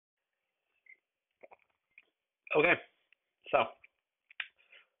Okay, so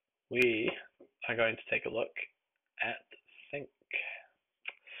we are going to take a look at sync.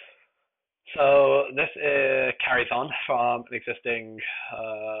 So this carries on from an existing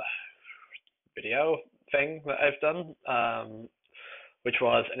video thing that I've done, which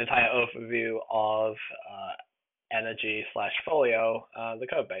was an entire overview of energy slash folio, the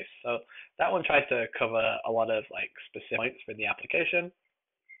code base. So that one tried to cover a lot of like specific points in the application.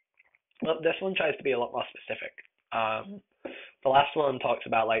 But this one tries to be a lot more specific. The last one talks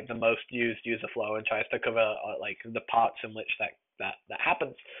about like the most used user flow and tries to cover like the parts in which that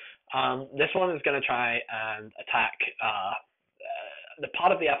happens. This one is going to try and attack the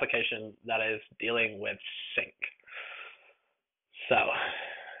part of the application that is dealing with sync. So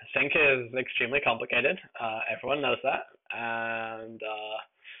sync is extremely complicated. Everyone knows that, and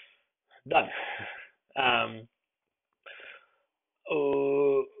done. Um,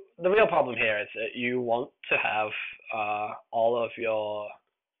 the real problem here is that you want to have all of your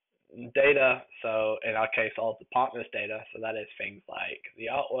data, so in our case, all of the partners' data, so that is things like the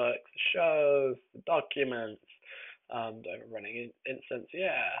artworks, the shows, the documents, the running instance,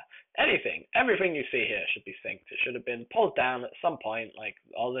 everything you see here should be synced. It should have been pulled down at some point, like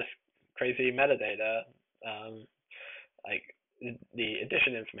all this crazy metadata, like the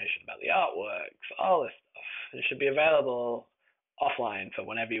edition information about the artworks, all this stuff. It should be available offline for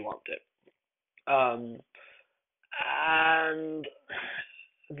whenever you want it. And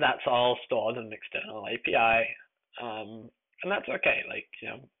that's all stored in an external API. And that's okay. Like,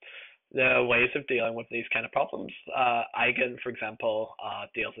 there are ways of dealing with these kind of problems. Eigen, for example,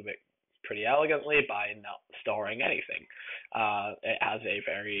 deals with it pretty elegantly by not storing anything. It has a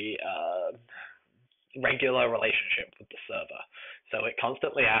very regular relationship with the server. So it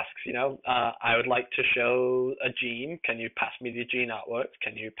constantly asks, I would like to show a gene. Can you pass me the gene artworks?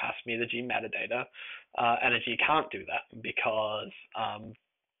 Can you pass me the gene metadata? Energy can't do that because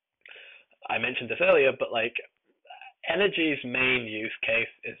I mentioned this earlier, but like Energy's main use case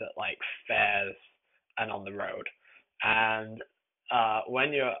is at like fairs and on the road. And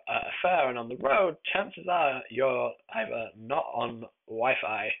when you're at a fair and on the road, chances are you're either not on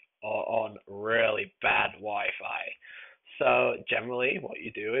Wi-Fi or on really bad Wi-Fi. So generally what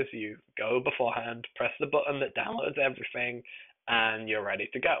you do is you go beforehand, press the button that downloads everything, and you're ready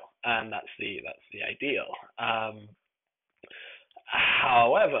to go. And that's the ideal.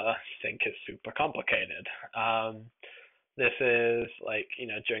 However, sync is super complicated. This is like,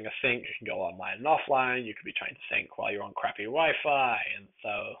 during a sync, you can go online and offline. You could be trying to sync while you're on crappy Wi-Fi. And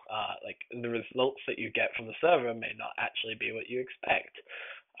so, like, the results that you get from the server may not actually be what you expect.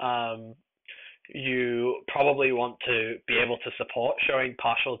 You probably want to be able to support showing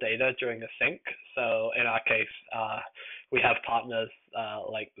partial data during a sync. So in our case, we have partners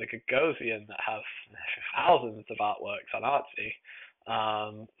like the Gagosian that have thousands of artworks on Artsy.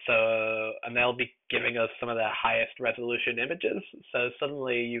 And they'll be giving us some of their highest resolution images. So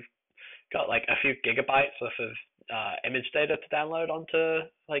suddenly you've got like a few gigabytes worth of image data to download onto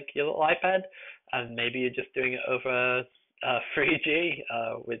like your little iPad, and maybe you're just doing it over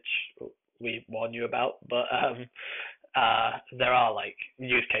 3G, which we warn you about. But there are like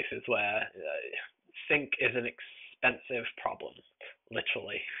use cases where sync is an expensive problem,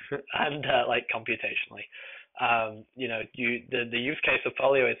 literally, and like computationally. The use case of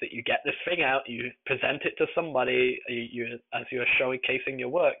Folio is that you get this thing out, you present it to somebody, as you're showcasing your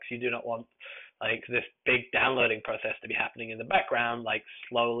works. You do not want like this big downloading process to be happening in the background, like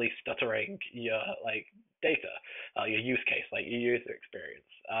slowly stuttering your like data, your use case, like your user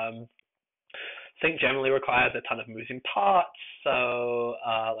experience. Sync generally requires a ton of moving parts. So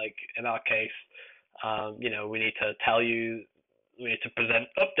like in our case, we need to tell you, we need to present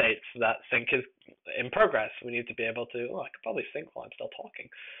updates that sync is in progress. We need to be able to, I could probably sync while I'm still talking.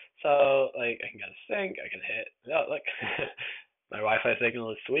 So like I can go to sync, I can hit, look, my Wi-Fi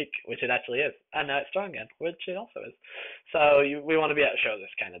signal is weak, which it actually is. And now it's strong again, which it also is. So we want to be able to show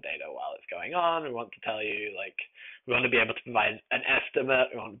this kind of data while it's going on. We want to tell you, like, we want to be able to provide an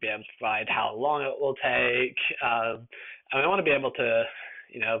estimate. We want to be able to provide how long it will take. And we want to be able to,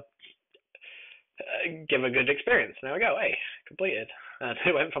 give a good experience. There we go. Hey, completed. And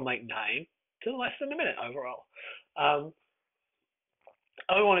it went from like 9 to less than a minute overall. And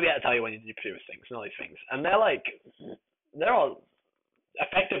we want to be able to tell you when you do produce things and all these things. And they're all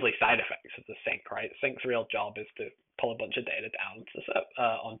effectively side effects of the sync, right? Sync's real job is to pull a bunch of data down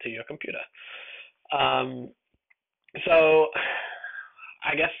onto your computer. So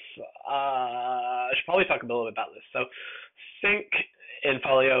I guess I should probably talk a little bit about this. So sync in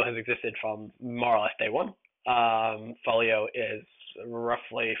Folio has existed from more or less day one. Folio is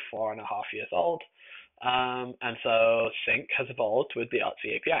roughly 4.5 years old. And so Sync has evolved with the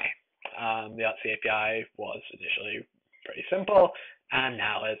Artsy API. The Artsy API was initially pretty simple, and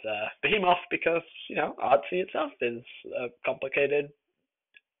now is a behemoth because, Artsy itself is a complicated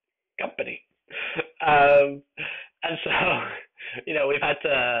company. um, and so, we've had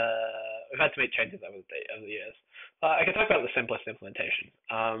to make changes over the years. I can talk about the simplest implementation.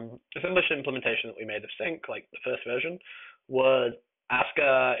 The simplest implementation that we made of Sync, like the first version, was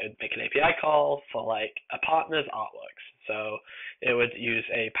it would make an API call for like a partner's artworks. So it would use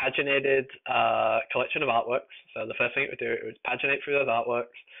a paginated collection of artworks. So the first thing it would paginate through those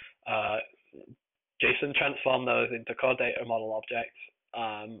artworks, JSON transform those into core data model objects,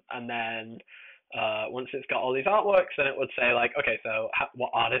 and then once it's got all these artworks, then it would say like, okay, so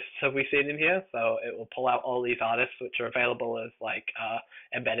what artists have we seen in here? So it will pull out all these artists which are available as like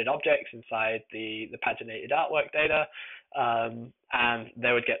embedded objects inside the paginated artwork data, and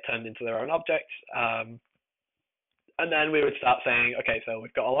they would get turned into their own objects. And then we would start saying, okay, so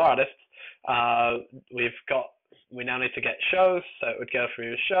we've got all our artists. We now need to get shows, so it would go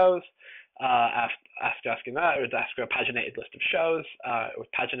through shows. After asking that, it would ask for a paginated list of shows. It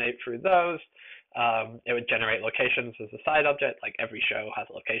would paginate through those. It would generate locations as a side object, like every show has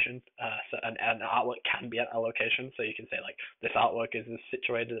a location, so an artwork can be at a location, so you can say like this artwork is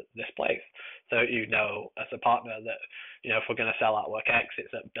situated at this place, so as a partner that if we're going to sell artwork X,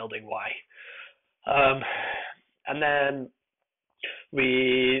 it's at building Y, and then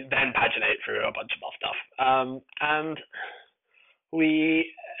we then paginate through a bunch of more stuff, and we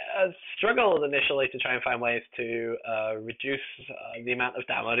struggled initially to try and find ways to reduce the amount of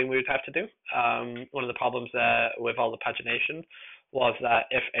downloading we would have to do. One of the problems there with all the pagination was that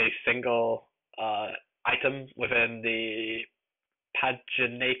if a single item within the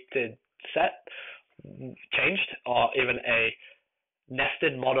paginated set changed, or even a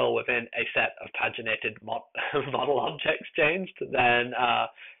nested model within a set of paginated model objects changed, then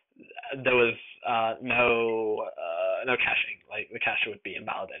there was no caching. Like the cache would be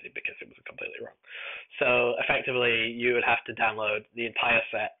invalidated because it was completely wrong. So effectively, you would have to download the entire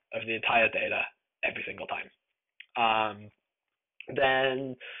set of the entire data every single time.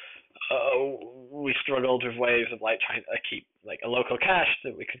 Then we struggled with ways of like trying to keep like a local cache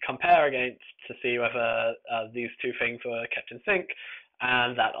that we could compare against to see whether these two things were kept in sync,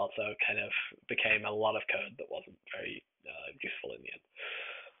 and that also kind of became a lot of code that wasn't very useful in the end.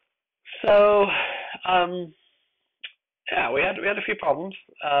 So we had a few problems,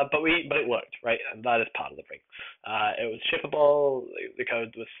 but it worked, right? And that is part of the thing. It was shippable. The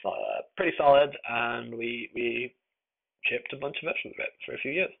code was pretty solid, and we shipped a bunch of versions of it for a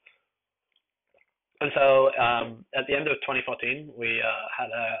few years. And so at the end of 2014, we had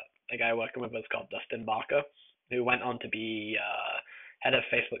a guy working with us called Dustin Barker, who went on to be head of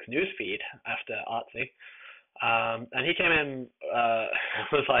Facebook's newsfeed after Artsy. And he came in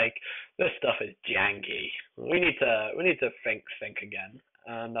was like, this stuff is janky. We need to think sync again.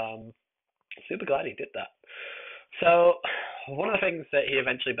 And super glad he did that. So one of the things that he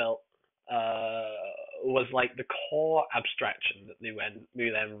eventually built was like the core abstraction that we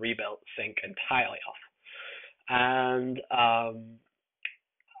then rebuilt sync entirely off. And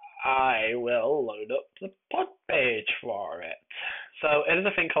I will load up the pod page for it. So it is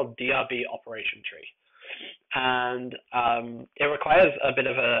a thing called DRB operation tree. And it requires a bit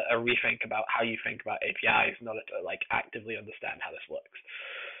of a rethink about how you think about APIs in order to like actively understand how this works.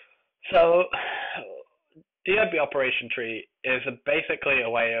 So DRB operation tree is basically a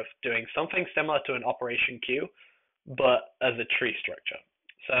way of doing something similar to an operation queue, but as a tree structure.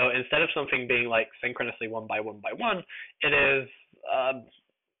 So instead of something being like synchronously one by one, it is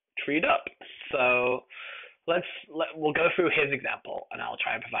treed up. So we'll go through his example, and I'll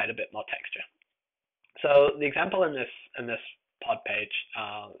try and provide a bit more texture. So the example in this pod page,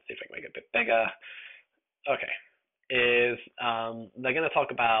 let's see if I can make it a bit bigger. Okay, is they're going to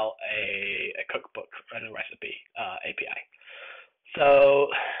talk about a cookbook and a recipe API. So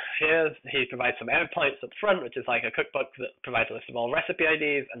he provides some endpoints up front, which is like a cookbook that provides a list of all recipe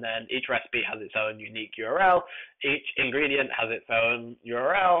IDs, and then each recipe has its own unique URL. Each ingredient has its own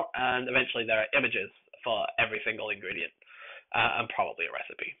URL, and eventually there are images for every single ingredient and probably a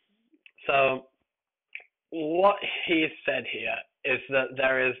recipe. So what he said here is that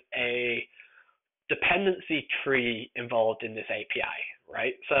there is a dependency tree involved in this API,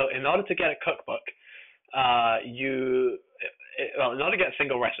 right? So in order to get a cookbook, in order to get a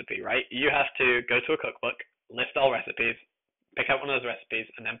single recipe, right, you have to go to a cookbook, list all recipes, pick out one of those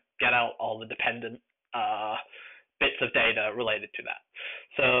recipes, and then get out all the dependent bits of data related to that.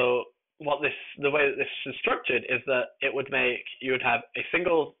 So the way that this is structured is that you would have a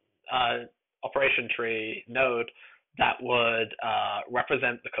single operation tree node that would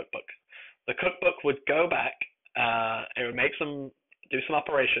represent the cookbook. The cookbook would go back, it would do some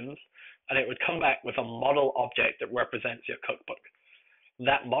operations, and it would come back with a model object that represents your cookbook.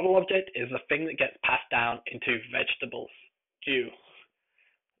 That model object is the thing that gets passed down into vegetable stew.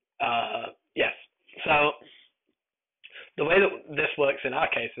 Yes. So the way that this works in our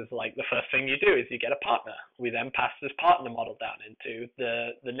case is like the first thing you do is you get a partner. We then pass this partner model down into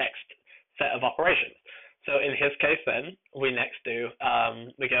the next set of operations. So in his case then, we next do,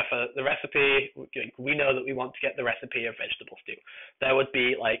 we go for the recipe, we know that we want to get the recipe of vegetable stew. There would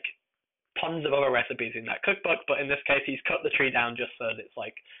be like tons of other recipes in that cookbook, but in this case he's cut the tree down just so that it's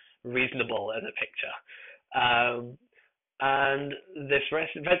like reasonable as a picture. And this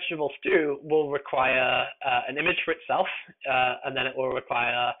vegetable stew will require an image for itself, and then it will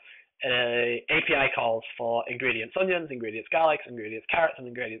require API calls for ingredients onions, ingredients garlic, ingredients carrots, and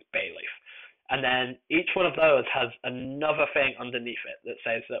ingredients bay leaf. And then each one of those has another thing underneath it that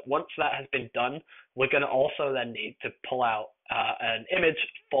says that once that has been done, we're going to also then need to pull out an image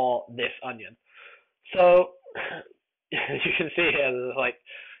for this onion. So you can see here, like,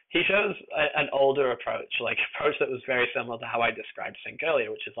 he shows an older approach that was very similar to how I described Sync earlier,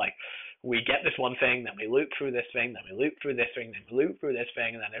 which is like, we get this one thing, then we loop through this thing, then we loop through this thing, then we loop through this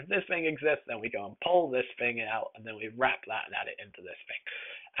thing, and then if this thing exists, then we go and pull this thing out, and then we wrap that and add it into this thing.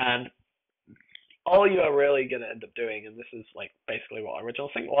 And all you are really going to end up doing, and this is like basically what original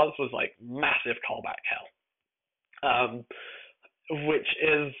Sync was like massive callback hell, which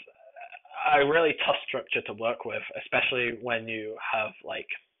is a really tough structure to work with, especially when you have like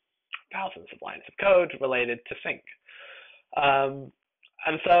thousands of lines of code related to Sync.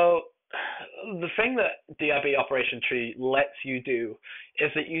 And so the thing that DRB operation tree lets you do is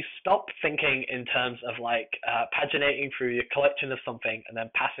that you stop thinking in terms of like paginating through your collection of something and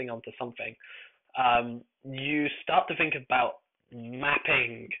then passing on to something. You start to think about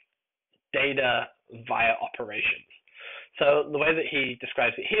mapping data via operations. So the way that he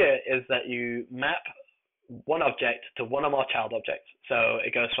describes it here is that you map one object to one or more child objects. So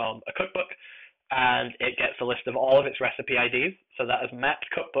it goes from a cookbook and it gets a list of all of its recipe IDs. So that has mapped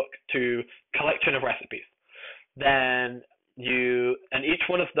cookbook to collection of recipes. Then and each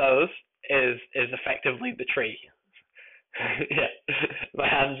one of those is effectively the tree. Yeah, my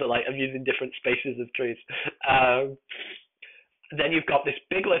hands are like, I'm using different spaces of trees. Then you've got this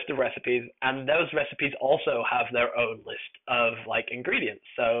big list of recipes, and those recipes also have their own list of like ingredients.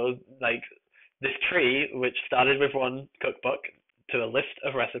 So like this tree, which started with one cookbook to a list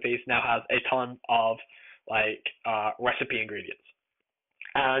of recipes, now has a ton of like recipe ingredients.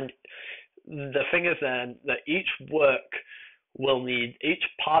 And the thing is then that each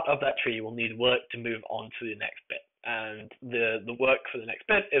part of that tree will need work to move on to the next bit. And the work for the next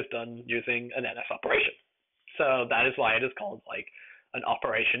bit is done using an NS operation. So that is why it is called like an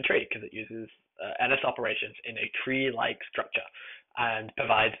operation tree, because it uses NS operations in a tree-like structure and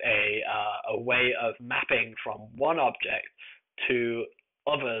provides a way of mapping from one object to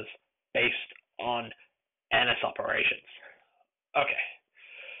others based on NS operations. Okay.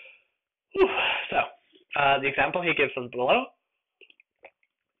 So the example he gives us below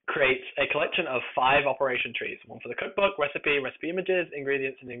creates a collection of 5 operation trees, one for the cookbook, recipe images,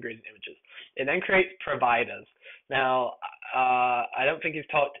 ingredients, and ingredient images. It then creates providers. Now, I don't think he's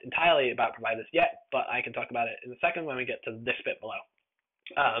talked entirely about providers yet, but I can talk about it in a second when we get to this bit below.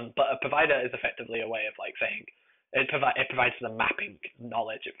 But a provider is effectively a way of like saying, it provides the mapping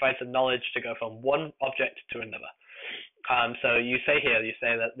knowledge. It provides the knowledge to go from one object to another. So you say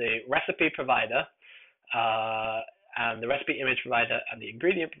that the recipe provider, and the recipe image provider, and the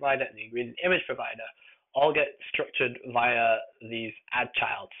ingredient provider, and the ingredient image provider all get structured via these add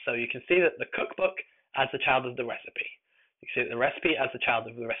childs. So you can see that the cookbook adds the child of the recipe. You can see that the recipe adds the child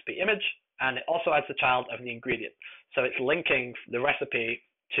of the recipe image, and it also adds the child of the ingredient. So it's linking the recipe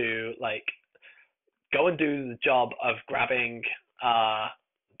to like go and do the job of grabbing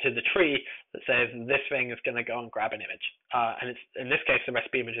to the tree that says this thing is going to go and grab an image. And it's, in this case, the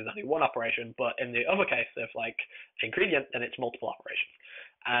recipe image is only one operation, but in the other case of like ingredient, then it's multiple operations.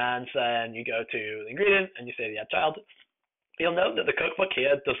 And then you go to the ingredient and you say the add child. You'll note that the cookbook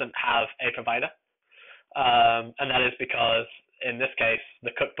here doesn't have a provider. And that is because in this case,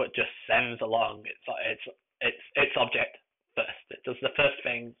 the cookbook just sends along its object first. It does the first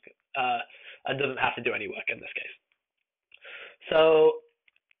thing and doesn't have to do any work in this case. So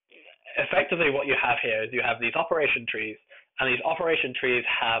effectively what you have here is you have these operation trees, and these operation trees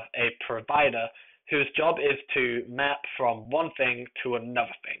have a provider whose job is to map from one thing to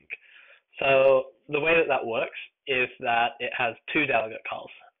another thing. So the way that that works is that it has two delegate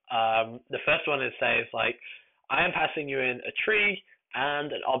calls. The first one is says like, I am passing you in a tree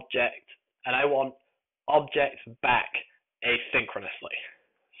and an object, and I want objects back asynchronously.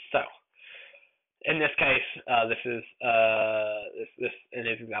 So in this case, this is this in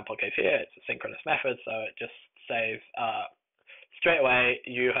this example case here, it's a synchronous method, so it just says straight away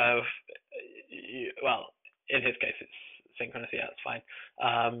well, in his case it's synchronous, yeah, that's fine.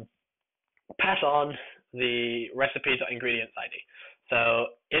 Pass on the recipe.ingredients ID. So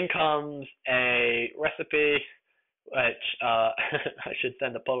in comes a recipe, which I should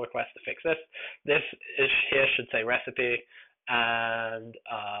send a pull request to fix this. This here should say recipe, and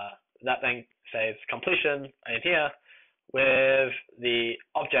that then says completion in here with the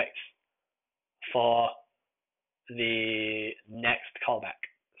objects for the next callback.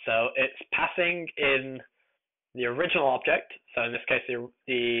 So it's passing in the original object, so in this case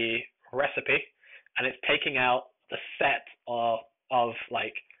the recipe, and it's taking out the set of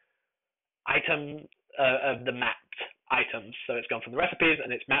like item of the mapped items. So it's gone from the recipes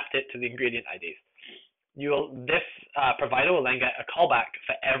and it's mapped it to the ingredient IDs. This provider will then get a callback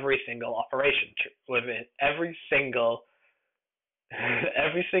for every single operation within every single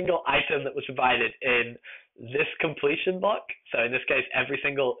item that was provided in this completion block. So in this case, every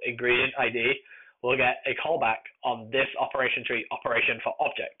single ingredient ID will get a callback on this operation tree operation for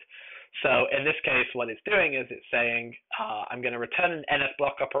object. So in this case, what it's doing is it's saying, I'm going to return an NS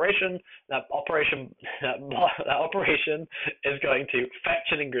block operation. That operation is going to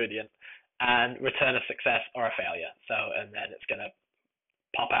fetch an ingredient and return a success or a failure. So, and then it's going to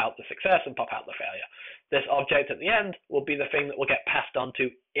pop out the success and pop out the failure. This object at the end will be the thing that will get passed on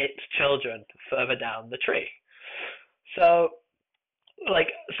to its children further down the tree. So,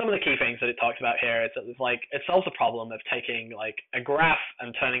 like, some of the key things that it talks about here is that it's like it solves the problem of taking like a graph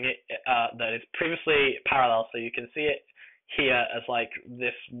and turning it that is previously parallel, so you can see it here as like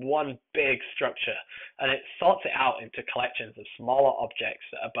this one big structure, and it sorts it out into collections of smaller objects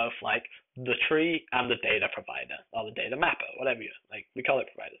that are both like the tree and the data provider or the data mapper, whatever you like, we call it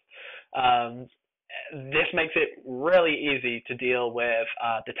providers. This makes it really easy to deal with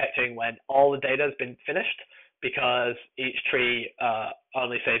detecting when all the data has been finished, because each tree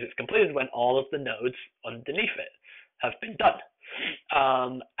only says it's completed when all of the nodes underneath it have been done.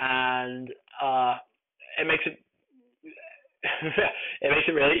 And it makes it it makes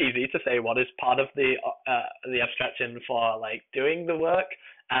it really easy to say what is part of the abstraction for like doing the work,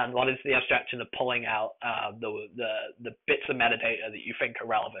 and what is the abstraction of pulling out the bits of metadata that you think are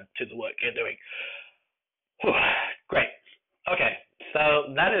relevant to the work you're doing. Whew, great. Okay,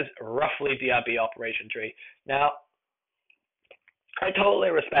 so that is roughly DRB operation tree. Now, I totally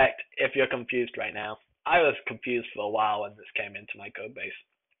respect if you're confused right now. I was confused for a while when this came into my code base,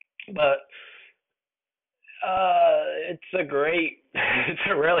 but it's a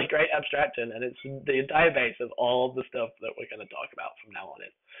really great abstraction, and it's the entire base of all the stuff that we're going to talk about from now on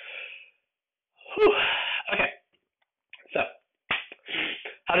in. Whew. Okay, so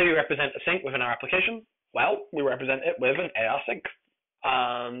how do we represent a sync within our application? Well, we represent it with an AR sync.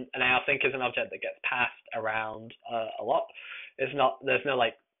 An AR sync is an object that gets passed around a lot. There's no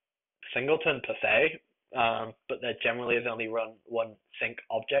like singleton per se, but there generally is only one sync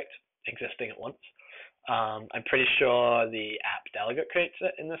object existing at once. I'm pretty sure the app delegate creates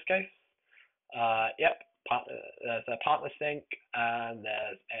it in this case. Yep, there's a partner sync and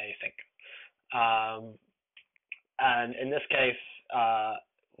there's a sync. And in this case,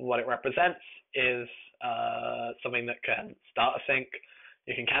 what it represents is something that can start a sync.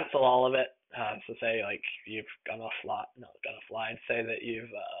 You can cancel all of it. So say like you've gone offline, say that you've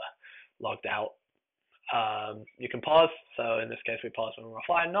logged out. You can pause. So in this case, we pause when we're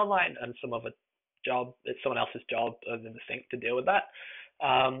offline and online, and it's someone else's job other than the sync to deal with that.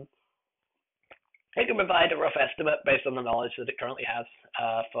 It can provide a rough estimate based on the knowledge that it currently has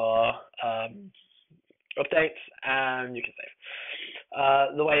for updates, and you can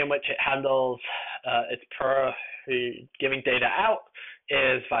save. The way in which it handles its giving data out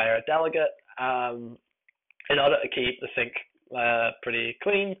is via a delegate. In order to keep the sync pretty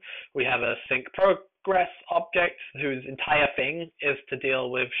clean, we have a sync progress object whose entire thing is to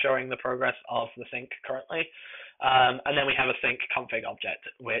deal with showing the progress of the sync currently. And then we have a sync config object,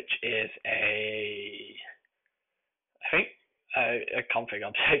 which is a config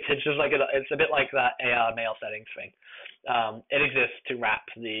object. It's just like it's a bit like that AR mail settings thing. It exists to wrap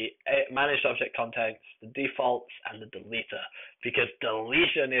the managed object contents, the defaults, and the deleter, because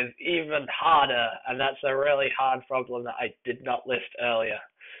deletion is even harder, and that's a really hard problem that I did not list earlier.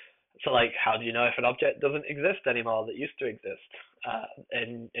 So like, how do you know if an object doesn't exist anymore that used to exist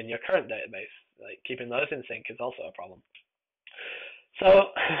in your current database? Like keeping those in sync is also a problem.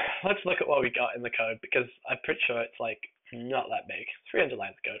 So let's look at what we got in the code, because I'm pretty sure it's like not that big. 300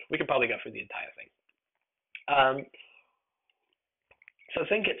 lines of code. We can probably go through the entire thing. So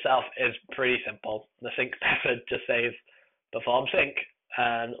sync itself is pretty simple. The sync method just says perform sync,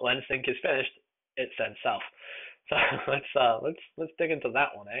 and when sync is finished, it sends self. So let's dig into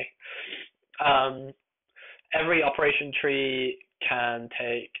that one, eh? Every operation tree can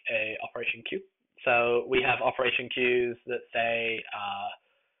take a operation queue. So we have operation queues that say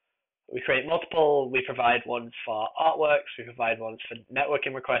we create multiple. We provide ones for artworks, we provide ones for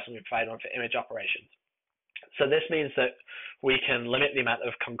networking requests, and we provide one for image operations. So this means that we can limit the amount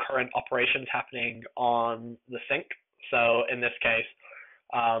of concurrent operations happening on the sync. So in this case,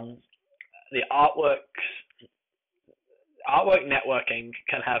 the artwork networking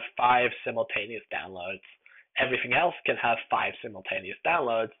can have 5 simultaneous downloads. Everything else can have 5 simultaneous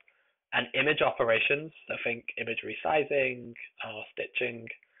downloads. And image operations, so think image resizing or stitching,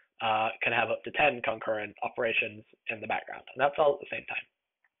 can have up to 10 concurrent operations in the background. And that's all at the same time.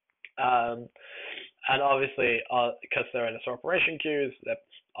 And obviously, because they're in operation queues, they're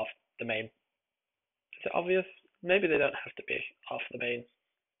off the main. Is it obvious? Maybe they don't have to be off the main,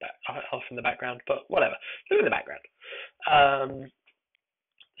 off in the background, but whatever. They're in the background.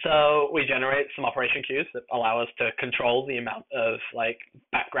 So we generate some operation queues that allow us to control the amount of like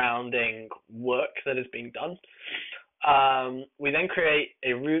backgrounding work that is being done. We then create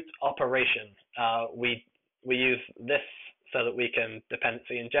a root operation. We use this so that we can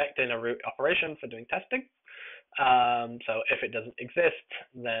dependency inject in a root operation for doing testing. So if it doesn't exist,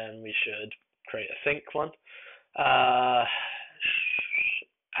 then we should create a sync one. I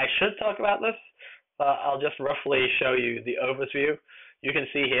should talk about this, but I'll just roughly show you the overview. You can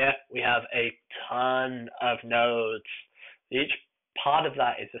see here we have a ton of nodes. Each part of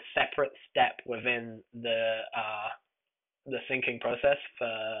that is a separate step within the syncing process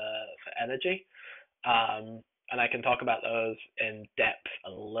for energy. And I can talk about those in depth a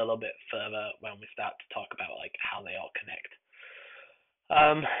little bit further when we start to talk about like how they all connect.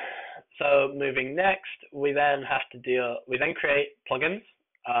 So moving next, we then create plugins.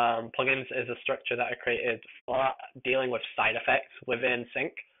 Plugins is a structure that I created for dealing with side effects within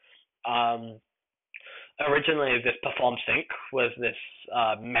sync. Originally, this perform sync was this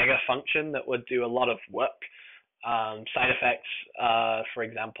mega function that would do a lot of work. Side effects, for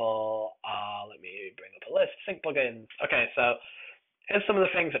example, let me bring up a list. Sync plugins. Okay, so here's some of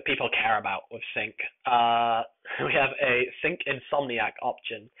the things that people care about with sync. We have a sync insomniac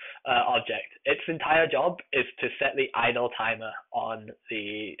object. Its entire job is to set the idle timer on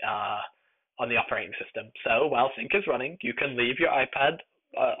the operating system. So while sync is running, you can leave your iPad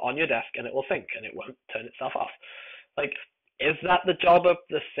on your desk and it will sync and it won't turn itself off. Like, is that the job of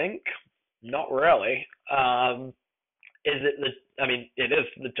the sync? Not really. It is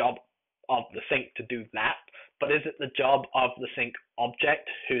the job of the sync to do that, but is it the job of the sync object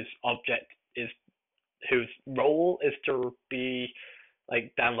whose role is to be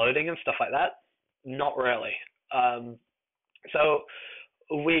like downloading and stuff like that? Not really. So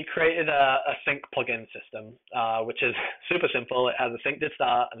we created a sync plugin system, which is super simple. It has a sync did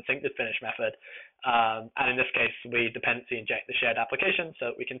start and a sync did finish method. And in this case, we dependency inject the shared application so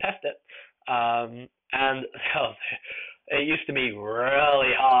that we can test it. And it used to be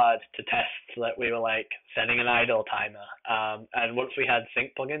really hard to test so that we were like setting an idle timer. And once we had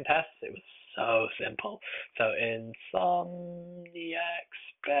sync plugin tests, it was so simple. So in Insomniac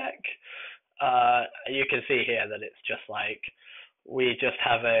spec, you can see here that it's just like, we just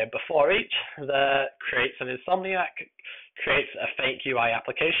have a before each that creates an Insomniac, creates a fake UI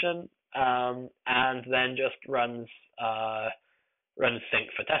application, and then just runs sync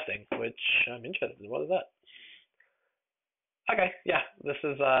for testing, which I'm interested in. What is that? Okay, yeah, this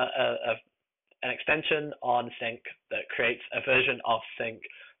is an extension on sync that creates a version of sync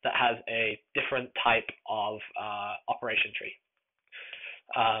that has a different type of operation tree.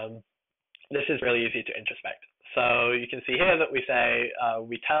 This is really easy to introspect. So you can see here that we say,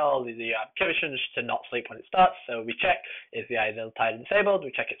 we tell the applications to not sleep when it starts. So we check, is the idle timer disabled?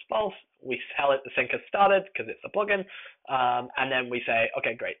 We check it's false. We tell it the sync has started because it's a plugin. And then we say,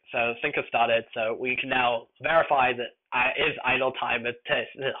 okay, great. So sync has started. So we can now verify that is idle timer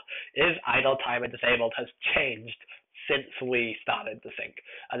disabled has changed since we started the sync.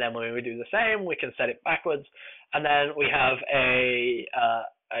 And then when we do the same, we can set it backwards. And then we have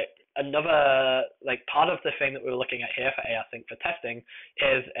another like part of the thing that we were looking at here for ARSync for testing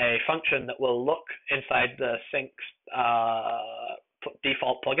is a function that will look inside the sync's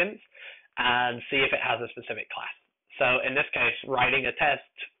default plugins and see if it has a specific class. So in this case, writing a test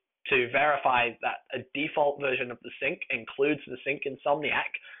to verify that a default version of the sync includes the sync insomniac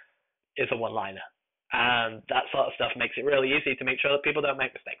is a one-liner. And that sort of stuff makes it really easy to make sure that people don't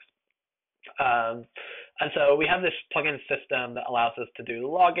make mistakes. And so we have this plugin system that allows us to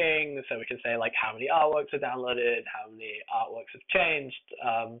do logging, so we can say like how many artworks are downloaded, how many artworks have changed.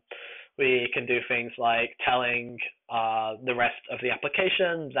 We can do things like telling the rest of the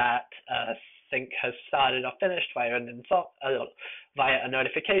application that sync has started or finished via a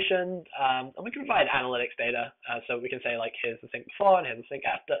notification, and we can provide analytics data. So we can say like, here's the sync before and here's the sync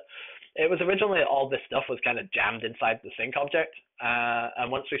after. It was originally all this stuff was kind of jammed inside the sync object,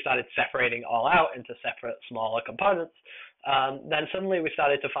 and once we started separating all out into separate smaller components, then suddenly we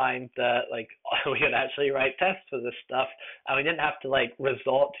started to find that like we could actually write tests for this stuff, and we didn't have to like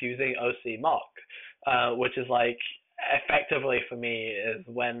resort to using OC mock, which is like effectively for me is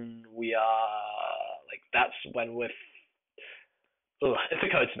when we are like, that's when we're it's a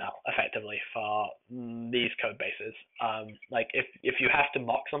code smell effectively for these code bases. Like if you have to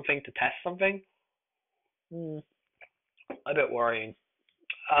mock something to test something, a bit worrying.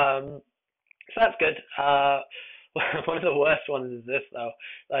 So that's good. One of the worst ones is this though.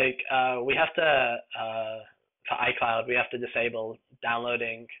 Like we have to for iCloud we have to disable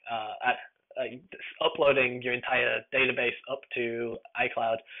downloading uploading your entire database up to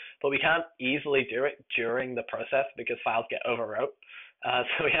iCloud, but we can't easily do it during the process because files get overwrote.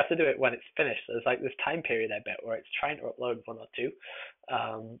 So we have to do it when it's finished. So there's like this time period, I bet, where it's trying to upload one or two,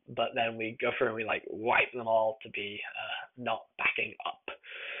 but then we go through and we like wipe them all to be not backing up.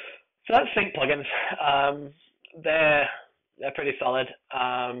 So that's sync plugins. They're pretty solid.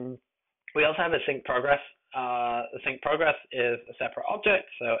 We also have a sync progress. The sync progress is a separate object,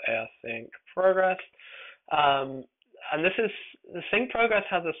 so async progress. And the sync progress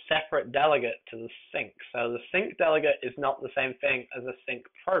has a separate delegate to the sync. So the sync delegate is not the same thing as a sync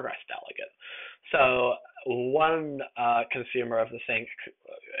progress delegate. So one consumer of the sync,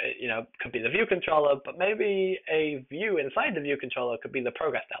 could be the view controller, but maybe a view inside the view controller could be the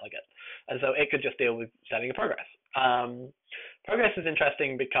progress delegate. And so it could just deal with setting a progress. Progress is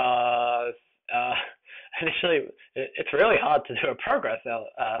interesting because initially it's really hard to do a progress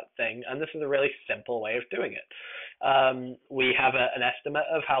thing, and this is a really simple way of doing it. We have an estimate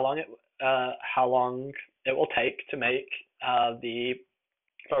of how long it will take to make the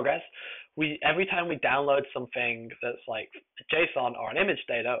progress. Every time we download something that's like JSON or an image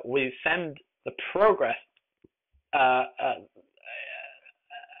data, we send the progress.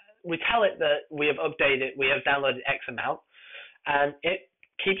 We tell it that we have downloaded X amount, and it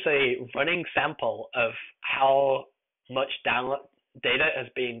keeps a running sample of how much data has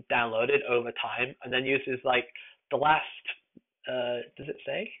been downloaded over time, and then uses like the last, does it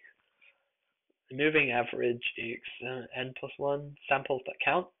say? Moving average n plus 1 samples that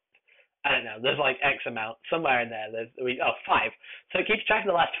count. I don't know, there's like X amount somewhere in there. There's 5. So it keeps track of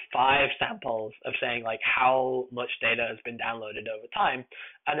the last 5 samples of saying like how much data has been downloaded over time,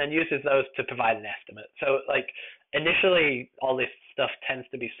 and then uses those to provide an estimate. So like initially all this stuff tends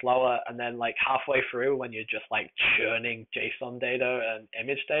to be slower, and then like halfway through when you're just like churning JSON data and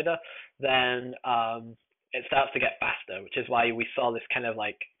image data, then it starts to get faster, which is why we saw this kind of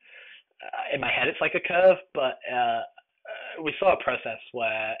like, in my head it's like a curve, but we saw a process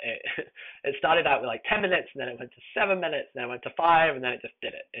where it started out with like 10 minutes, and then it went to 7 minutes, and then it went to 5, and then it just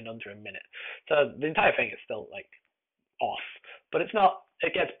did it in under a minute. So the entire thing is still like off, but it's not,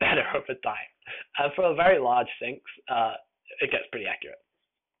 it gets better over time. And for very large syncs, it gets pretty accurate.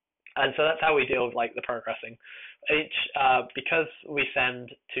 And so that's how we deal with like the progressing. Because we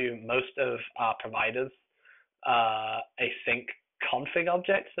send to most of our providers a sync config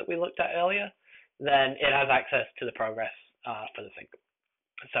object that we looked at earlier, then it has access to the progress for the sync.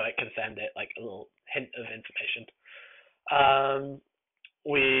 So it can send it like a little hint of information.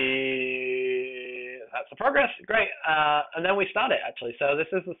 That's the progress, great. And then we start it actually. So this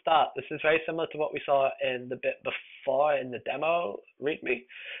is the start. This is very similar to what we saw in the bit before in the demo README.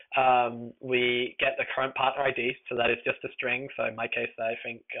 We get the current partner ID, so that is just a string. So in my case, I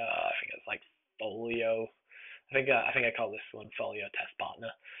think it's like folio. I think I call this one folio test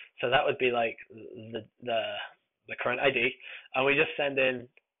partner. So that would be like the current ID, and we just send in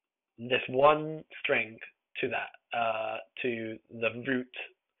this one string to that to the root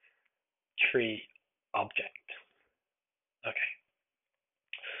tree object. Okay.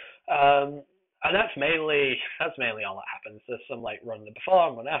 And that's mainly all that happens. There's some like run the before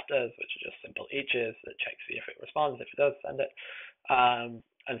and run afters, which are just simple eaches that check see if it responds. If it does, send it.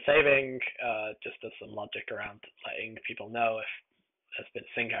 And saving just does some logic around letting people know if there's been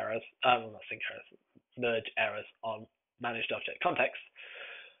sync errors, not sync errors, merge errors on managed object context.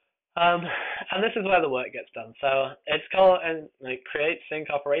 And this is where the work gets done. So it's called, and like create sync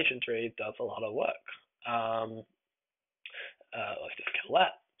operation tree does a lot of work. Let's just kill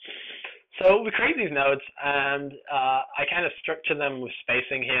that. So we create these nodes, and I kind of structure them with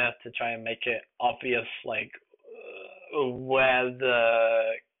spacing here to try and make it obvious, like where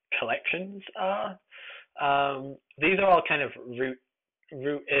the collections are. These are all kind of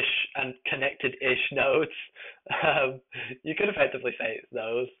root-ish and connected-ish nodes. You could effectively say it's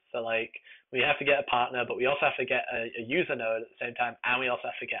those. So like we have to get a partner, but we also have to get a user node at the same time, and we also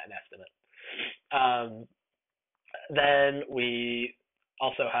have to get an estimate. Then we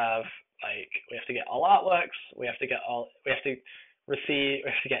also have like we have to get all artworks. We have to get all images.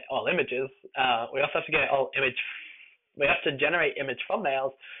 We also have to get all image. We have to generate image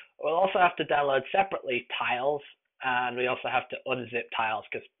thumbnails. We'll also have to download separately tiles, and we also have to unzip tiles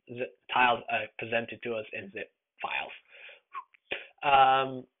because tiles are presented to us in zip files.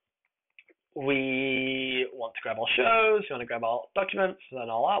 We want to grab all shows, we want to grab all documents, and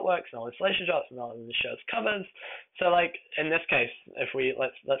all artworks, and all installation shots, and all the show's covers. So like in this case, if we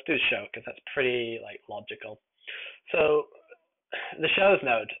let's do show because that's pretty like logical. So the shows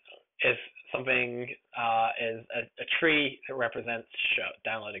node is something is a tree that represents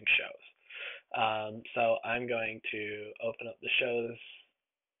downloading shows. So I'm going to open up the shows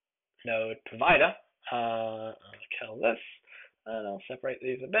node provider. I'll kill this, and I'll separate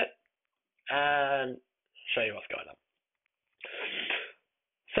these a bit and show you what's going on.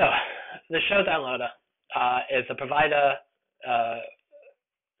 So the show downloader is a provider.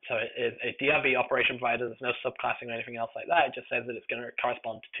 So it is a DRV operation provider. There's no subclassing or anything else like that. It just says that it's going to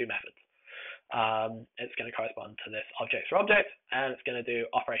correspond to two methods. It's going to correspond to this objects for object, and it's going to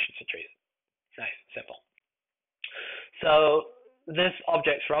do operations for trees. Nice, simple. So this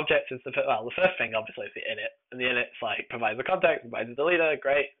objects for objects is the first thing obviously is the init, and the init's like provides the context, provides the deleter,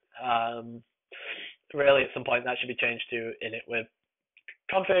 great. Really at some point that should be changed to init with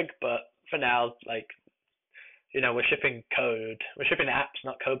config, but for now, like, you know, we're shipping code, we're shipping apps,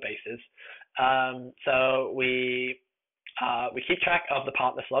 not code bases. So we keep track of the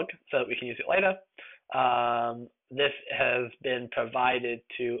partner slug so that we can use it later. This has been provided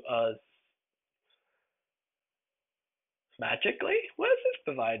to us magically. Where is this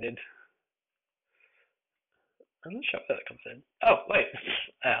provided? I'm not sure where that comes in. Oh, wait.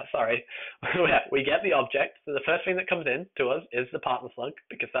 Sorry. We get the object. So the first thing that comes in to us is the partner slug,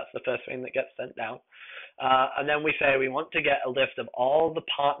 because that's the first thing that gets sent down. And then we say we want to get a list of all the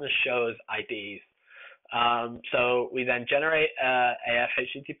partner shows IDs. So we then generate a AF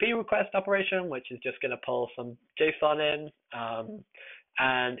HTTP request operation, which is just going to pull some JSON in,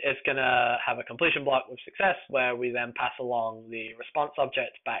 and it's going to have a completion block with success, where we then pass along the response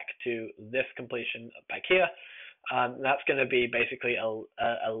object back to this completion back here. That's going to be basically a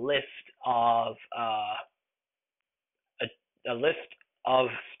list of a list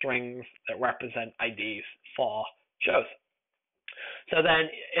of strings that represent IDs for shows. So then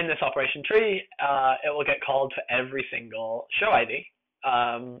in this operation tree, it will get called for every single show ID.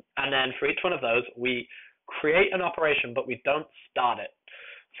 And then for each one of those, we create an operation, but we don't start it.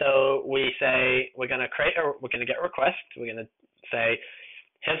 So we say we're going to get a request. We're going to say,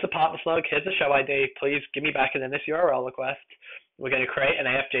 here's the partner slug, here's the show ID, please give me back in this URL request. We're going to create an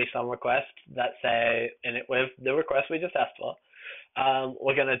AF-JSON request that say in it with the request we just asked for.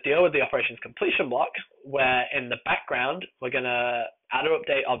 We're going to deal with the operations completion block, where in the background we're going to add or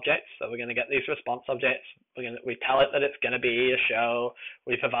update objects. So we're going to get these response objects. We tell it that it's going to be a show.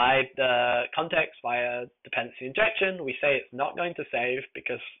 We provide the context via dependency injection. We say it's not going to save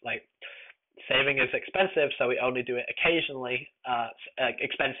because like saving is expensive, so we only do it occasionally.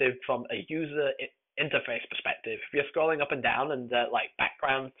 Expensive from a user interface perspective. If you're scrolling up and down and the like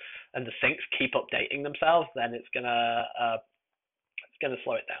background and the syncs keep updating themselves, then it's gonna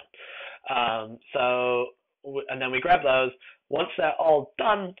slow it down. And then we grab those. Once they're all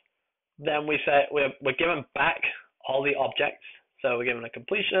done, then we say we're given back all the objects. So we're given a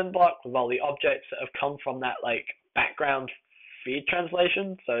completion block with all the objects that have come from that like background feed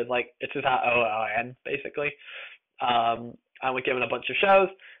translation. So it's like it's just our ORN basically. And we're given a bunch of shows,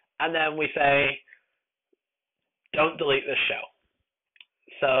 and then we say, don't delete this show.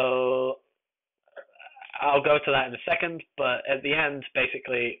 So I'll go to that in a second, but at the end,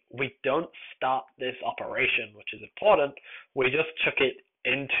 basically, we don't start this operation, which is important. We just took it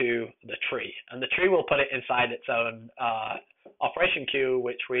into the tree, and the tree will put it inside its own operation queue,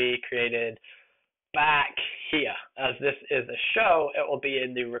 which we created back here. As this is a show, it will be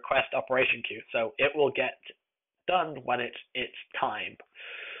in the request operation queue. So it will get done when it's time.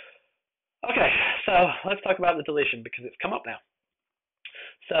 Okay, so let's talk about the deletion because it's come up now.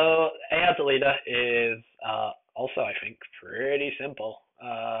 So AR deleter is also, I think, pretty simple.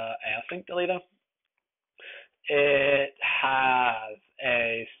 AR sync deleter. It has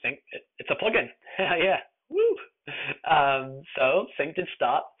a sync. It's a plugin. Yeah. Woo. So sync did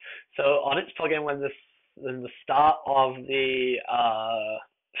start. So on its plugin, when the start of the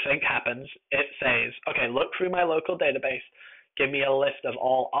sync happens, it says, okay, look through my local database. Give me a list of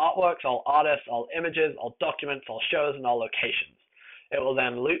all artworks, all artists, all images, all documents, all shows, and all locations. It will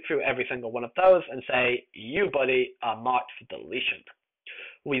then loop through every single one of those and say, you, buddy, are marked for deletion.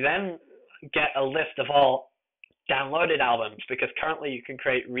 We then get a list of all downloaded albums, because currently you can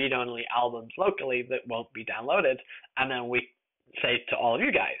create read-only albums locally that won't be downloaded, and then we say to all of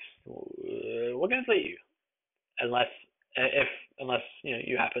you guys, we're going to delete you, unless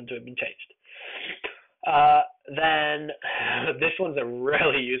you happen to have been changed. Then this one's a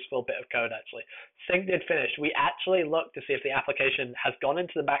really useful bit of code, actually. Sync did finish. We actually look to see if the application has gone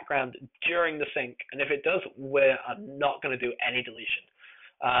into the background during the sync, and if it does, we're not going to do any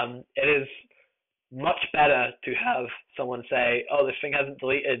deletion. It is much better to have someone say, oh, this thing hasn't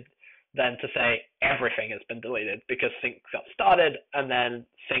deleted, than to say everything has been deleted, because sync got started and then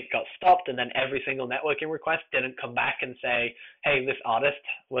sync got stopped, and then every single networking request didn't come back and say, hey, this artist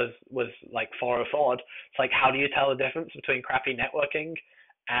was like 404'd. It's like, how do you tell the difference between crappy networking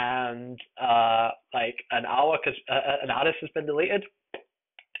and like an artwork an artist has been deleted?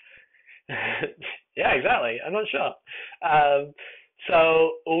 Yeah, exactly. I'm not sure.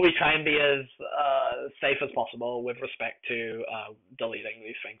 So we try and be as safe as possible with respect to deleting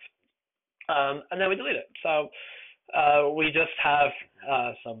these things. And then we delete it. So we just have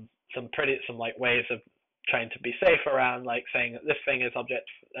some like ways of trying to be safe around, like saying that this thing is object,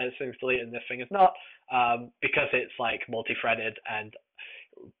 this thing's deleted and this thing is not, because it's like multi-threaded, and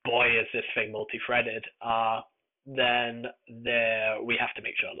boy is this thing multi-threaded. Then we have to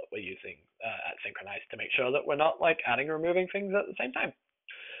make sure that we're using @synchronize to make sure that we're not like adding or removing things at the same time.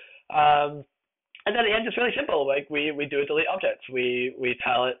 And then at the end, it's really simple. Like we do a delete objects. We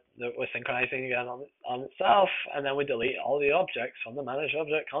tell it that we're synchronizing again on itself, and then we delete all the objects from the managed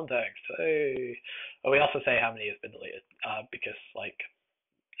object context. Hey. But we also say how many has been deleted, because like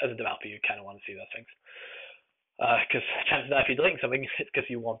as a developer, you kind of want to see those things. Because chances are, if you're deleting something, it's because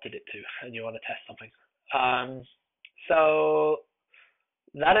you wanted it to, and you want to test something. So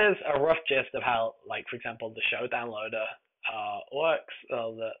that is a rough gist of how, like, for example, the show downloader works,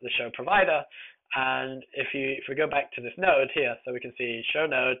 or the show provider. And if we go back to this node here, so we can see show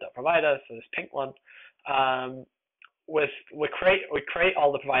node.provider, so this pink one, we create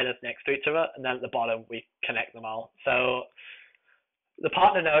all the providers next to each other, and then at the bottom we connect them all. So the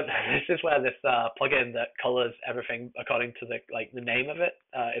partner node, this is where this plugin that colors everything according to the name of it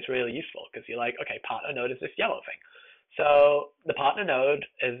is really useful, because you're like, okay, partner node is this yellow thing. So the partner node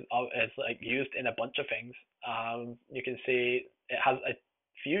is like used in a bunch of things. You can see it has a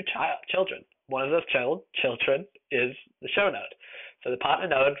few children. One of those children is the show node. So the partner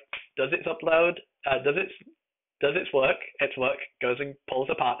node does its upload, does its work, goes and pulls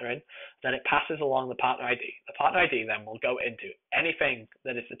a partner in, then it passes along the partner ID. The partner ID then will go into anything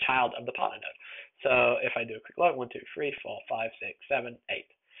that is the child of the partner node. So if I do a quick look, 1, 2, 3, 4, 5, 6, 7, 8.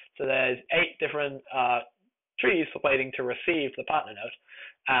 So there's 8 different trees waiting to receive the partner node,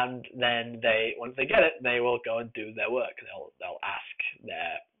 and then once they get it, they will go and do their work. They'll ask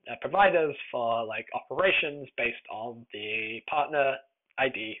their providers for like operations based on the partner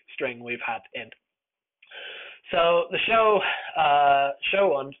ID string we've had in. So the show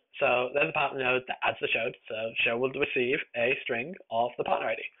one, so there's a partner node that adds the show. So show will receive a string of the partner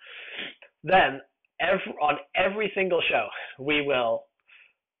ID. Then on every single show, we will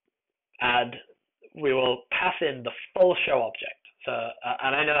pass in the full show object. So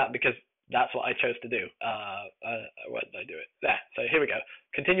and I know that because that's what I chose to do. Where did I do it? There. So here we go.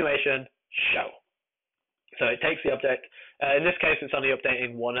 Continuation show. So it takes the object. In this case, it's only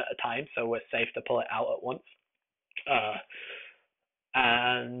updating one at a time, so we're safe to pull it out at once.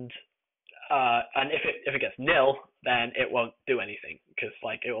 And if it gets nil, then it won't do anything, because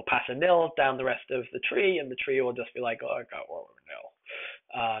like it will pass a nil down the rest of the tree, and the tree will just be like, oh, I got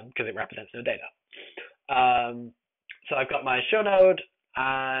nil, because it represents no data. So I've got my show node,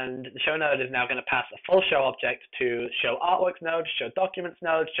 and the show node is now going to pass a full show object to show artworks node, show documents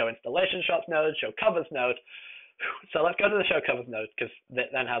node, show installation shots node, show covers node. So let's go to the show covers node, because it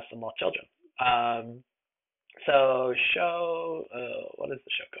then has some more children. So show, what is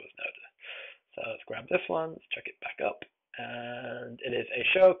the show covers node? So let's grab this one, let's check it back up, and it is a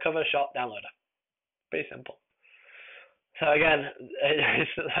show cover shot downloader. Pretty simple. So again,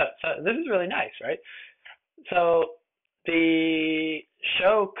 so this is really nice, right? So the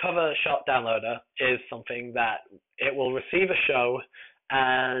show cover shot downloader is something that it will receive a show,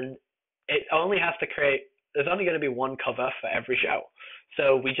 and it only has to create. There's only going to be one cover for every show.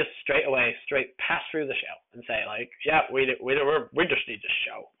 So we just straight pass through the show and say like, yeah, we just need this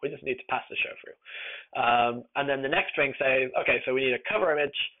show. We just need to pass the show through. And then the next string says, okay, so we need a cover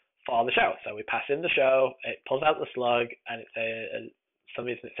image for the show. So we pass in the show, it pulls out the slug, and it says, for some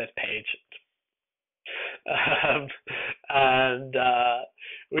reason it says page. And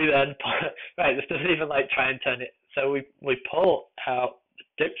we then right, this doesn't even like try and turn it. So we pull out the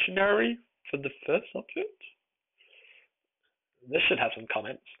dictionary for the first object. This should have some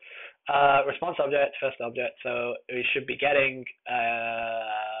comments. Response object, first object. So we should be getting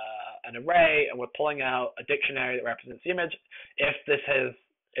an array, and we're pulling out a dictionary that represents the image. If this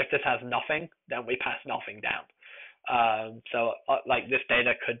has nothing, then we pass nothing down. So like this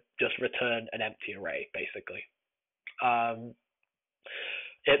data could just return an empty array, basically.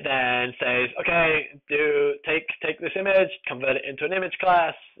 It then says, okay, take this image, convert it into an image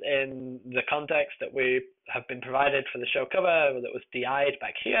class in the context that we have been provided for the show cover that was DI'd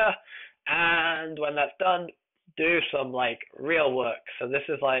back here. And when that's done, do some like real work. So this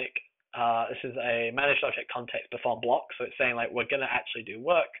is like, this is a managed object context before block. So it's saying like, we're going to actually do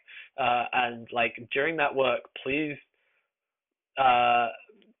work. And like during that work, please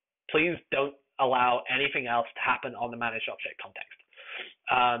don't allow anything else to happen on the managed object context.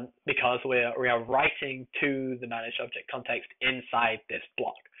 Because we are writing to the managed object context inside this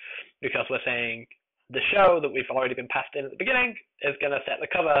block, because we're saying the show that we've already been passed in at the beginning is going to set the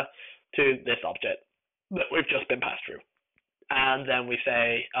cover to this object that we've just been passed through. And then we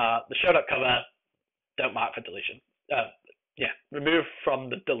say the show.cover, don't mark for deletion. Remove from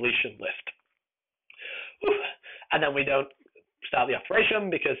the deletion list. And then we don't start the operation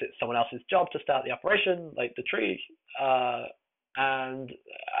because it's someone else's job to start the operation, like the tree. And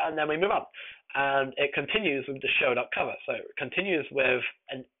then we move on, and it continues with the show.cover. So it continues with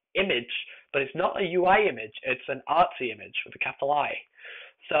an image, but it's not a UI image, it's an artsy image with a capital I.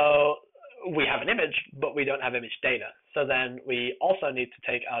 So we have an image, but we don't have image data. So then we also need to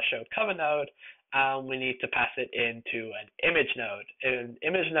take our show cover node, and we need to pass it into an image node. An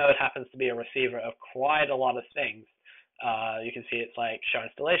image node happens to be a receiver of quite a lot of things. You can see it's like show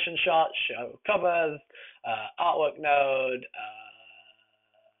installation shots, show covers, artwork node.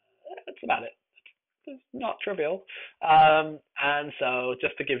 That's about it. It's not trivial. And so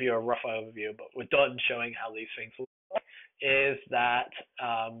just to give you a rough overview, but we're done showing how these things work, is that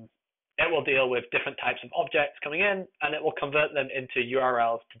it will deal with different types of objects coming in, and it will convert them into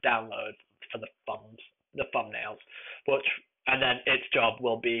URLs to download for the thumbnails, and then its job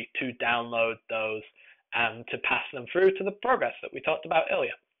will be to download those and to pass them through to the progress that we talked about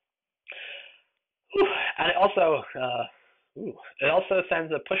earlier. And it also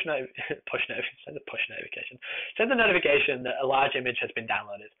sends a push notification. Sends a notification that a large image has been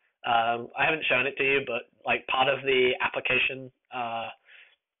downloaded. I haven't shown it to you, but like part of the application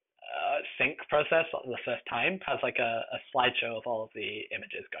sync process on the first time has like a slideshow of all of the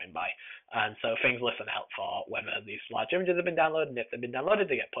images going by, and so things listen out for whether these large images have been downloaded, and if they've been downloaded,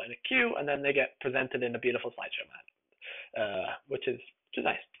 they get put in a queue, and then they get presented in a beautiful slideshow map, which is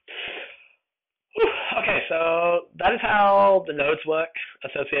nice. Okay, so that is how the nodes work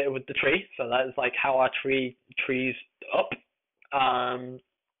associated with the tree. So that is like how our tree's up. And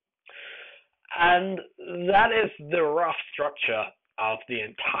that is the rough structure of the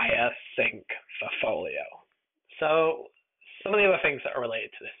entire sync for Folio. So some of the other things that are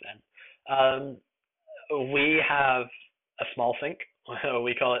related to this then. We have a small sync.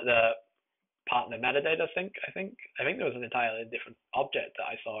 We call it the partner metadata sync, I think. I think there was an entirely different object that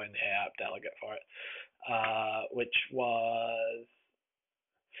I saw in the AR delegate for it, which was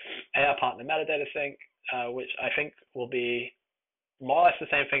AR partner metadata sync, which I think will be more or less the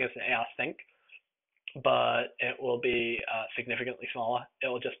same thing as an AR sync, but it will be significantly smaller. It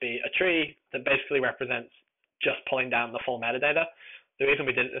will just be a tree that basically represents just pulling down the full metadata. The reason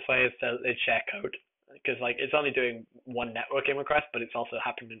we did it this way is so they'd share code, because like it's only doing one networking request, but it's also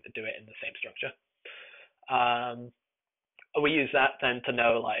happening to do it in the same structure. We use that then to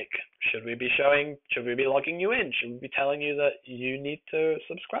know, like, should we be logging you in? Should we be telling you that you need to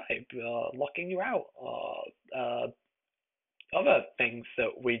subscribe, or locking you out, or other things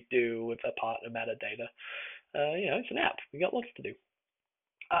that we do with the partner metadata? It's an app. We got lots to do.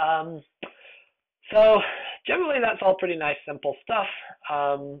 So generally that's all pretty nice, simple stuff.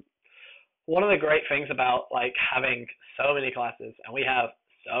 One of the great things about like having so many classes, and we have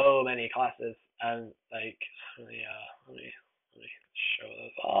so many classes, and like let me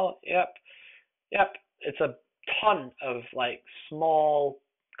oh, yep, yep. It's a ton of like small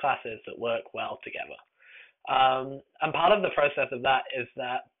classes that work well together. And part of the process of that is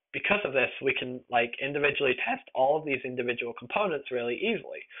that because of this, we can like individually test all of these individual components really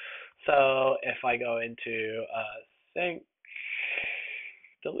easily. So if I go into sync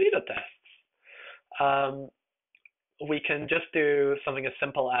deleter tests, we can just do something as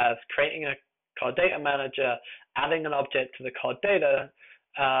simple as creating a code data manager, adding an object to the code data,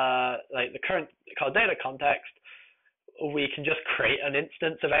 like the current code data context. We can just create an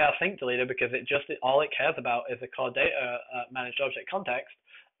instance of ARSync deleter because all it cares about is the code data managed object context.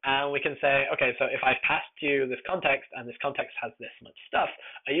 And we can say, okay, so if I passed you this context and this context has this much stuff,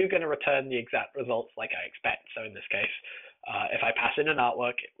 are you going to return the exact results like I expect? So in this case, if I pass in an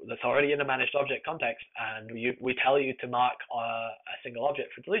artwork that's already in a managed object context and we tell you to mark a single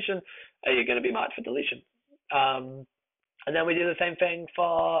object for deletion, are you going to be marked for deletion? And then we do the same thing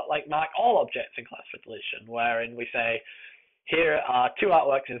for like mark all objects in class for deletion, wherein we say, here are two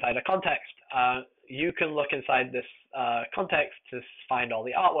artworks inside a context. You can look inside this context to find all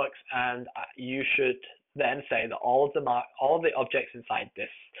the artworks, and you should then say that all of the objects inside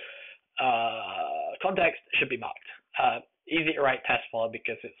this context should be marked. Easy to write test for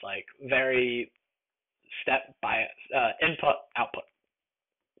because it's like very step by input output.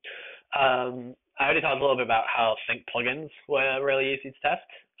 I already talked a little bit about how sync plugins were really easy to test.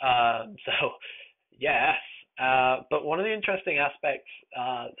 So yes, but one of the interesting aspects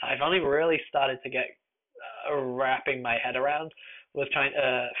I've only really started to get wrapping my head around was trying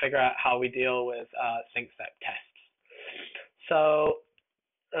to figure out how we deal with sync step tests. So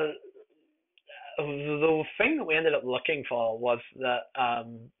the thing that we ended up looking for was that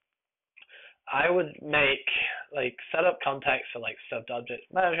I would make like setup context for like subbed objects,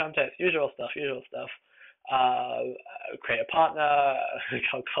 manage context, usual stuff, create a partner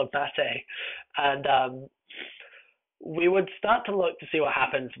called Mate, and we would start to look to see what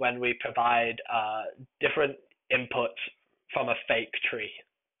happens when we provide different inputs from a fake tree.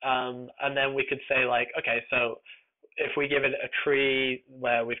 And then we could say like, okay, so if we give it a tree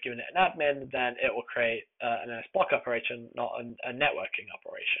where we've given it an admin, then it will create an NS block operation, not a networking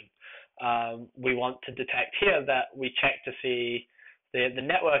operation. We want to detect here that we check to see the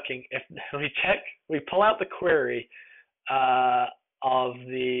networking. If we pull out the query of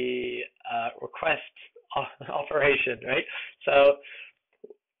the request operation, right? So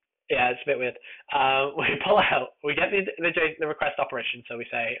yeah, it's a bit weird. We get the request operation. So we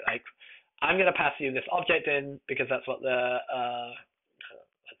say like, I'm going to pass you this object in because that's what the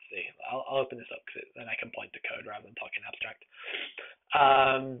let's see. I'll open this up because then I can point to code rather than talking abstract.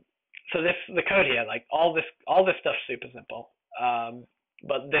 So the code here, like all this stuff's super simple.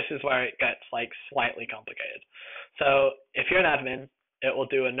 But this is where it gets like slightly complicated. So if you're an admin, it will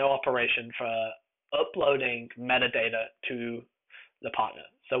do a no operation for uploading metadata to the partner.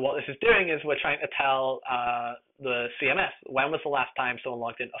 So what this is doing is we're trying to tell the CMS when was the last time someone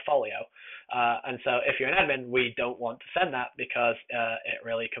logged into Folio. And so if you're an admin, we don't want to send that because it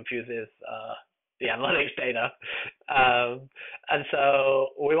really confuses the analytics data. And so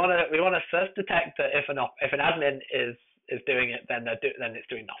we want to first detect that if an admin is doing it, then it's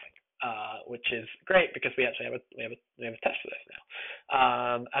doing nothing. Which is great because we actually have a test for this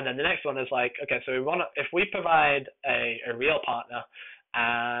now. And then the next one is like, okay, so if we provide a real partner,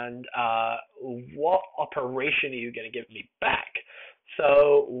 and what operation are you going to give me back?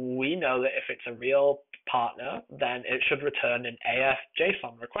 So we know that if it's a real partner, then it should return an AF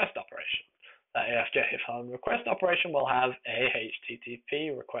JSON request operation. That AF JSON request operation will have a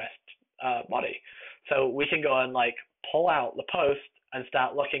HTTP request body. So we can go and like pull out the post and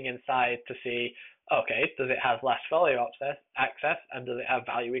start looking inside to see, okay, does it have last folio access and does it have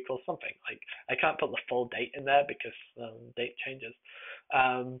value equals something? Like I can't put the full date in there because date changes.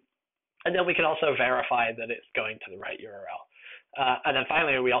 And then we can also verify that it's going to the right URL. And then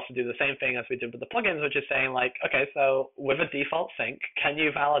finally, we also do the same thing as we did with the plugins, which is saying like, okay, so with a default sync, can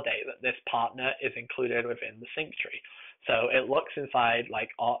you validate that this partner is included within the sync tree? So it looks inside, like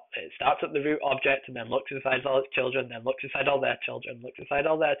it starts at the root object and then looks inside all its children, then looks inside all their children, looks inside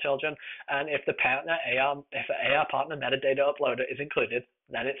all their children, and if the partner if the AR partner metadata uploader is included,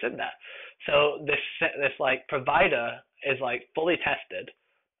 then it's in there. So this like provider is like fully tested,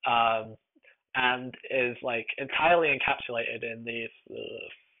 and is like entirely encapsulated in these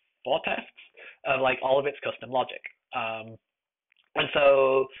four tests of like all of its custom logic. And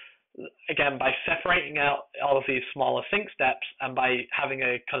so again, by separating out all of these smaller sync steps and by having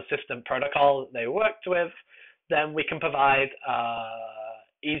a consistent protocol that they worked with, then we can provide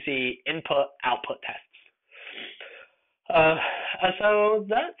easy input-output tests. And so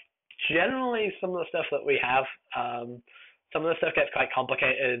that's generally some of the stuff that we have. Some of the stuff gets quite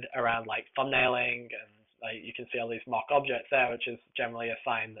complicated around like thumbnailing, and like you can see all these mock objects there, which is generally a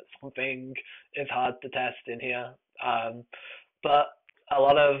sign that something is hard to test in here. But a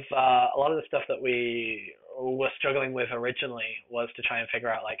lot of the stuff that we were struggling with originally was to try and figure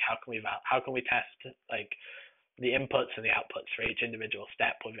out like how can we test like the inputs and the outputs for each individual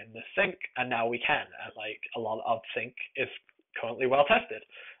step within the sync, and now we can. And like a lot of sync is currently well tested.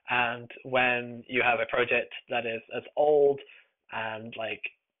 And when you have a project that is as old and like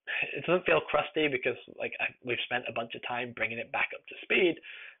it doesn't feel crusty because like we've spent a bunch of time bringing it back up to speed,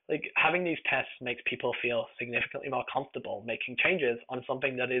 like having these tests makes people feel significantly more comfortable making changes on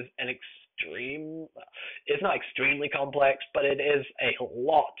something that is it's not extremely complex, but it is a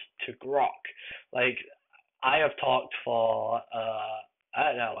lot to grok. Like I have talked for I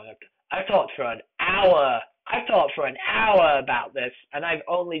don't know, I've talked for an hour. I've talked for an hour about this, and I've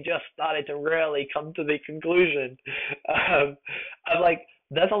only just started to really come to the conclusion. I'm like,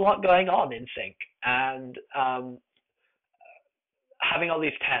 there's a lot going on in sync, and having all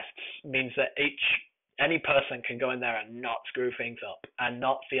these tests means that any person can go in there and not screw things up and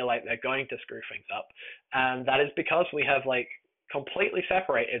not feel like they're going to screw things up. And that is because we have like completely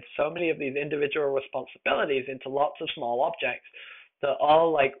separated so many of these individual responsibilities into lots of small objects that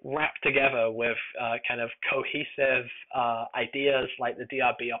all like wrap together with kind of cohesive ideas like the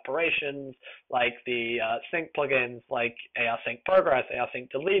DRB operations, like the sync plugins, like ARSync progress, ARSync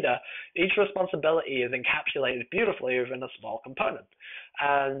deleter. Each responsibility is encapsulated beautifully within a small component.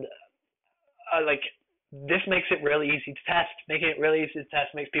 And like this makes it really easy to test. Making it really easy to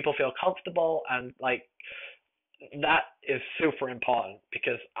test makes people feel comfortable, and like that is super important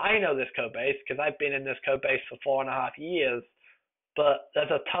because I know this code base because I've been in this code base for 4.5 years. But there's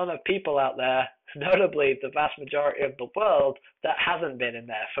a ton of people out there, notably the vast majority of the world, that hasn't been in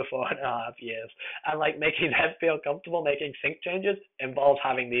there for 4.5 years. And like making them feel comfortable making sync changes involves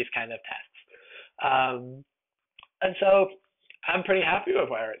having these kind of tests. And so I'm pretty happy with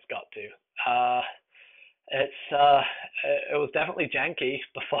where it's got to. It was definitely janky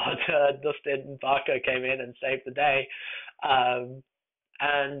before Dustin Barker came in and saved the day.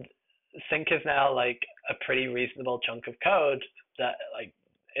 And sync is now like a pretty reasonable chunk of code that like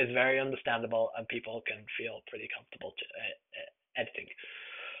is very understandable and people can feel pretty comfortable editing.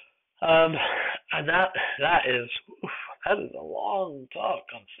 And that is a long talk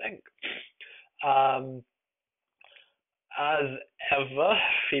on sync. As ever,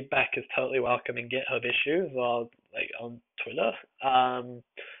 feedback is totally welcome in GitHub issues or like on Twitter. I'll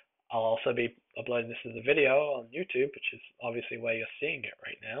also be uploading this as a video on YouTube, which is obviously where you're seeing it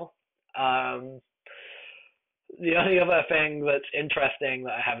right now. The only other thing that's interesting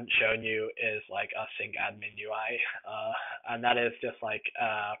that I haven't shown you is like our sync admin UI, and that is just like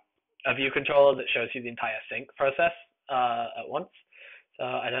a view controller that shows you the entire sync process at once. So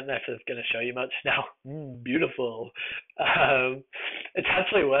I don't know if it's going to show you much now. Beautiful. It's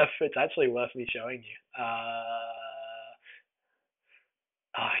actually worth me showing you.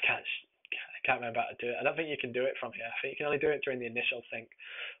 I can't remember how to do it. I don't think you can do it from here. I think you can only do it during the initial sync.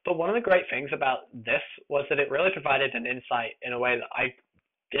 But one of the great things about this was that it really provided an insight in a way that I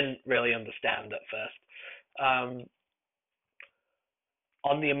didn't really understand at first.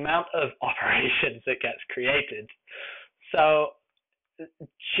 On the amount of operations that gets created. So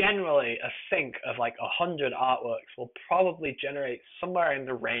generally a sync of like 100 artworks will probably generate somewhere in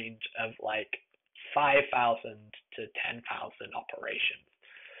the range of like 5,000 to 10,000 operations.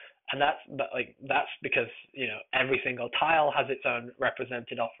 And that's because, you know, every single tile has its own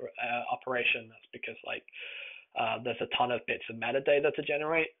represented operation. That's because like there's a ton of bits of metadata to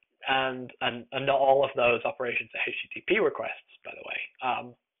generate, and not all of those operations are HTTP requests, by the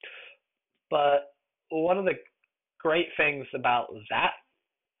way. But one of the great things about that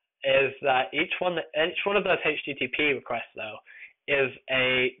is that each one of those HTTP requests though is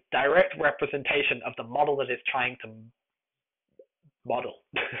a direct representation of the model that it's trying to model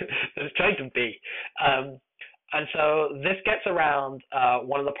that it's trying to be. And so this gets around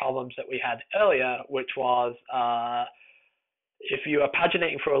one of the problems that we had earlier, which was if you are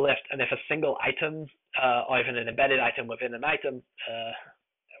paginating through a list and if a single item or even an embedded item within an item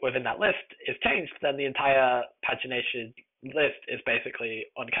within that list is changed, then the entire pagination list is basically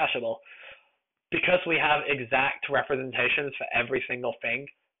uncacheable. Because we have exact representations for every single thing,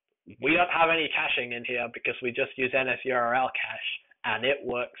 we don't have any caching in here because we just use NSURL cache, and it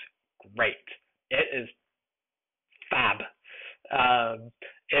works great. It is fab.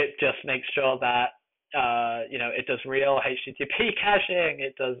 It just makes sure that it does real HTTP caching.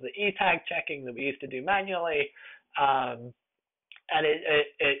 It does the e-tag checking that we used to do manually. and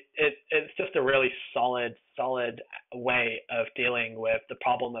it's just a really solid way of dealing with the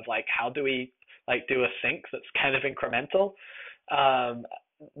problem of like how do we like do a sync that's kind of incremental. Um,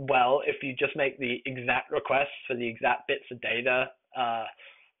 well, if you just make the exact requests for the exact bits of data,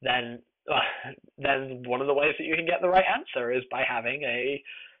 then then one of the ways that you can get the right answer is by having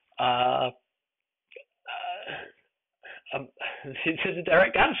uh, it's a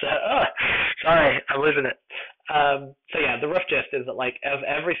direct answer. Oh, sorry, I'm losing it. So yeah, the rough gist is that like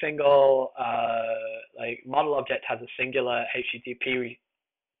every single like model object has a singular HTTP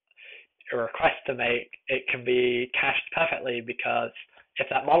request to make. It can be cached perfectly because if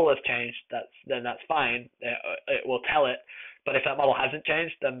that model has changed, that's fine. It will tell it. But if that model hasn't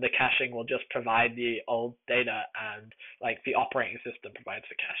changed, then the caching will just provide the old data, and like the operating system provides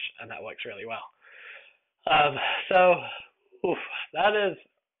the cache, and that works really well. Um, so oof, that is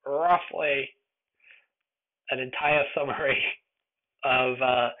roughly an entire summary of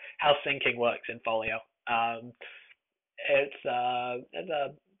how syncing works in Folio. It's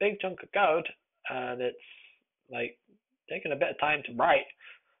a big chunk of code, and it's like taking a bit of time to write,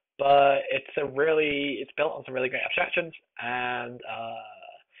 but it's built on some really great abstractions, and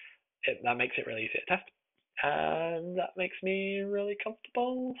that makes it really easy to test, and that makes me really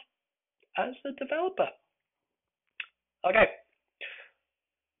comfortable as a developer. Okay,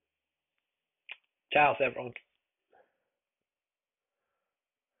 ciao everyone.